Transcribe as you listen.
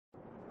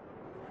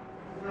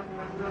Hi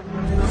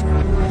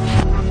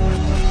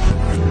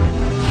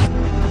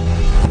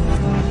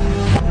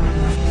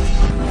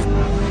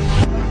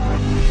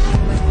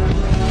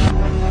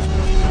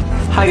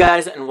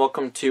guys, and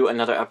welcome to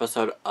another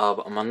episode of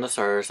Among the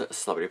Stars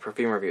Celebrity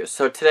Perfume Reviews.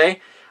 So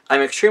today,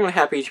 I'm extremely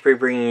happy to be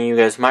bringing you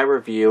guys my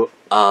review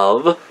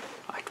of,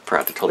 I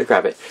forgot to totally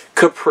grab it,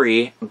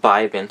 Capri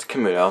by Vince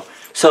Camuto.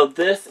 So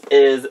this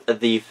is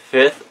the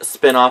 5th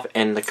spin-off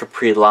in the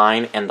Capri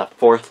line and the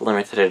 4th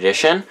limited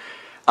edition.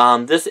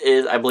 This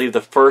is, I believe,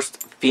 the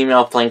first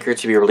female flanker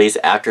to be released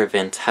after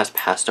Vince has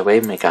passed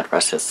away. May God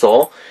rest his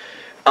soul.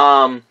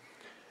 And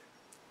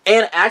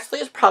actually,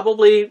 it's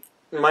probably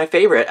my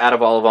favorite out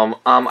of all of them.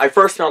 I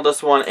first smelled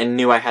this one and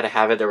knew I had to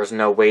have it. There was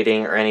no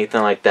waiting or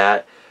anything like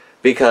that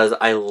because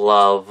I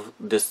love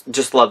this,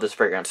 just love this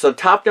fragrance. So the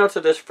top notes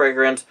of this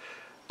fragrance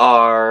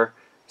are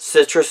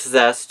citrus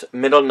zest,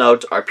 middle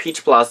notes are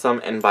peach blossom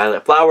and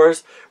violet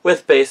flowers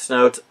with base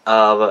notes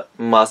of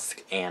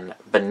musk and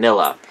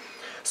vanilla.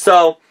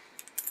 So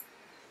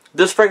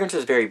this fragrance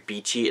is very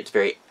beachy, it's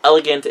very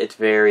elegant, it's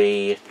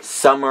very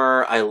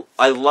summer.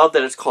 I love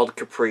that it's called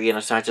Capri and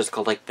it's not just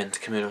called like Vince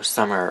Camuto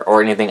Summer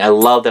or anything. I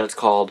love that it's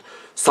called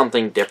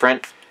something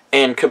different.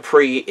 And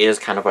Capri is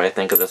kind of what I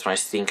think of this when I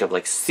think of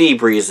like sea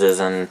breezes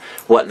and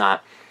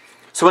whatnot.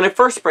 So when I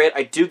first spray it,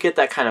 I do get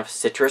that kind of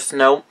citrus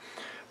note.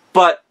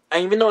 But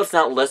even though it's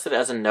not listed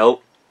as a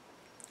note,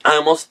 I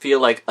almost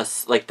feel like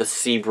the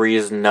sea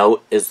breeze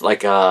note is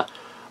like a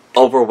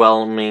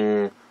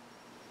overwhelming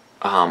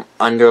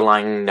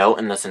underlying note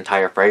in this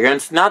entire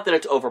fragrance. Not that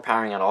it's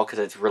overpowering at all, because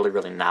it's really,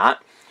 really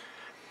not.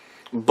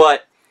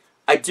 But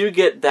I do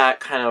get that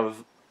kind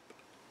of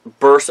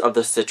burst of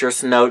the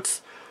citrus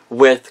notes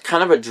with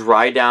kind of a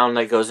dry down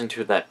that goes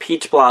into that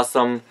peach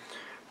blossom.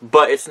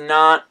 But it's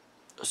not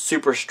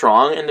super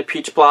strong in the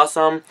peach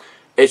blossom.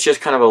 It's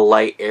just kind of a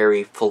light,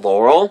 airy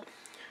floral.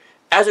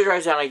 As it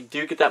dries down, I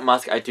do get that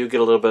musk. I do get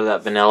a little bit of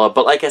that vanilla.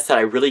 But like I said,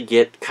 I really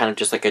get kind of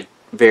just like a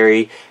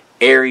very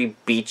airy,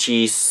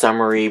 beachy,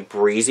 summery,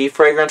 breezy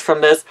fragrance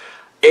from this.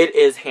 It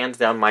is hands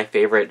down my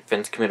favorite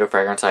Vince Camuto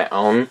fragrance I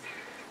own.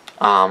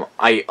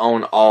 I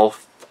own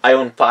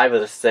 5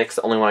 of the 6.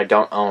 The only one I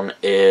don't own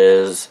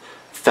is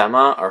Femme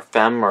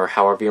or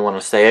however you want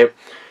to say it.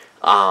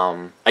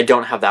 I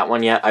don't have that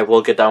one yet. I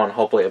will get that one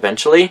hopefully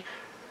eventually,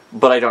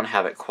 but I don't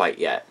have it quite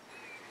yet.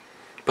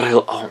 But I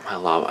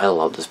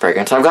love this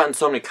fragrance. I've gotten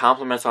so many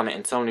compliments on it,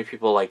 and so many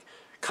people like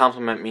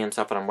compliment me and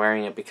stuff when I'm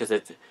wearing it, because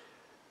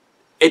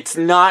it's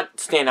not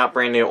standout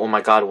brand new, oh my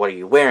god, what are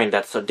you wearing?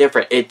 That's so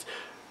different. It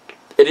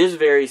is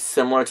very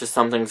similar to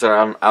some things that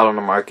are out on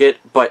the market,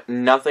 but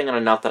nothing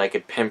enough that I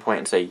could pinpoint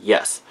and say,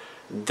 yes,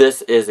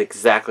 this is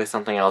exactly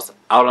something else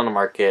out on the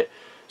market. It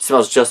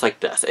smells just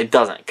like this. It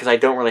doesn't, because I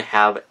don't really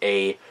have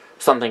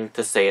something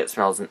to say it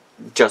smells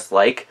just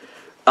like.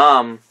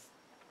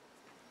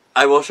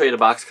 I will show you the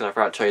box, because I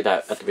forgot to show you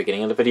that at the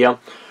beginning of the video.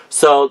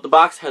 So, the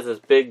box has this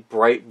big,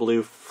 bright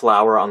blue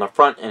flower on the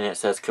front, and it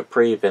says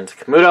Capri Vince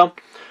Camuto.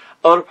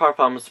 Eau de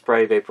Parfum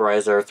Spray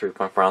Vaporizer,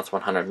 3.4 ounce,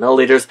 100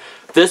 milliliters.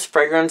 This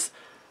fragrance,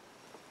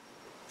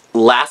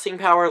 lasting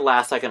power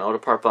lasts like an Eau de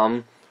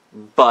Parfum,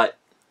 but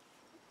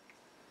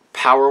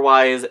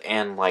power-wise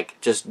and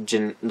like just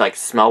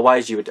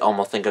smell-wise, you would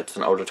almost think it's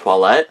an Eau de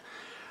Toilette.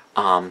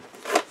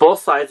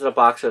 Both sides of the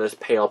box are this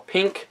pale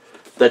pink.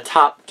 The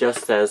top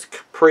just says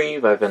Capri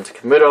by Vince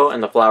Camuto,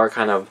 and the flower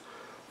kind of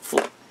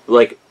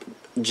like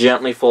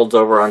gently folds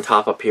over on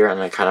top up here, and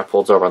then it kind of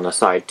folds over on the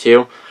side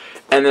too.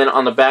 And then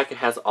on the back it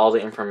has all the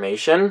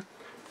information,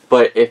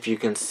 but if you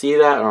can see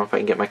that, I don't know if I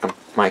can get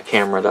my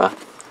camera to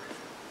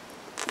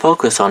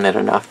focus on it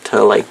enough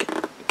to like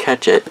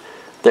catch it.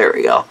 There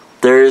we go.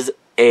 There's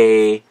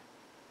a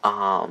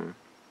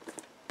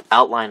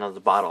outline of the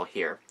bottle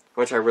here,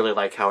 which I really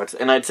like how it's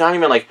not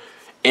even like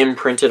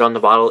imprinted on the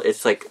bottle,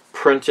 it's like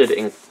printed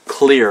in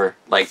clear,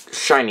 like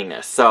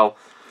shininess. So,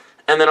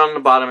 and then on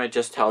the bottom it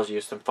just tells you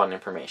some fun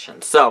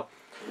information. So,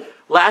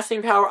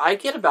 lasting power, I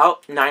get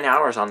about 9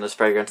 hours on this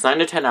fragrance. 9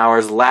 to 10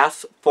 hours,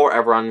 lasts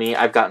forever on me.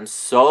 I've gotten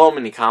so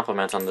many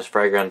compliments on this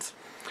fragrance.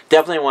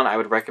 Definitely one I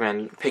would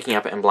recommend picking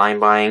up and blind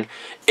buying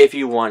if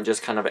you want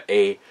just kind of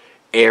a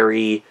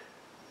airy,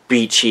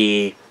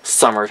 beachy,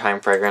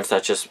 summertime fragrance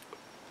that's just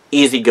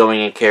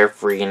easygoing and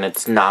carefree, and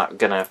it's not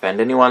going to offend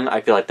anyone.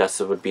 I feel like this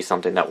would be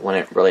something that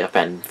wouldn't really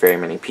offend very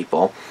many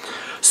people.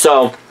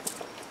 So,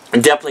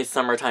 definitely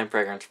summertime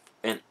fragrance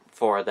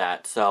for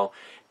that. So,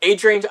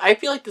 age range, I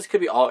feel like this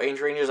could be all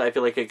age ranges. I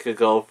feel like it could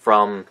go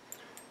from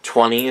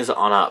 20s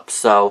on up.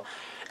 So,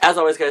 as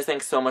always, guys,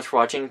 thanks so much for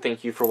watching.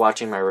 Thank you for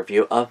watching my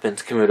review of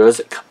Vince Camuto's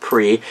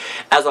Capri.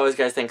 As always,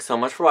 guys, thanks so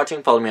much for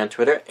watching. Follow me on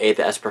Twitter,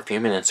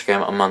 @TheSPerfume, and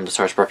Instagram, Among the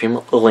Stars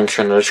Perfume. Links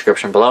are in the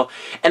description below.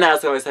 And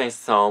as always, thanks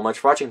so much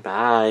for watching.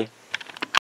 Bye.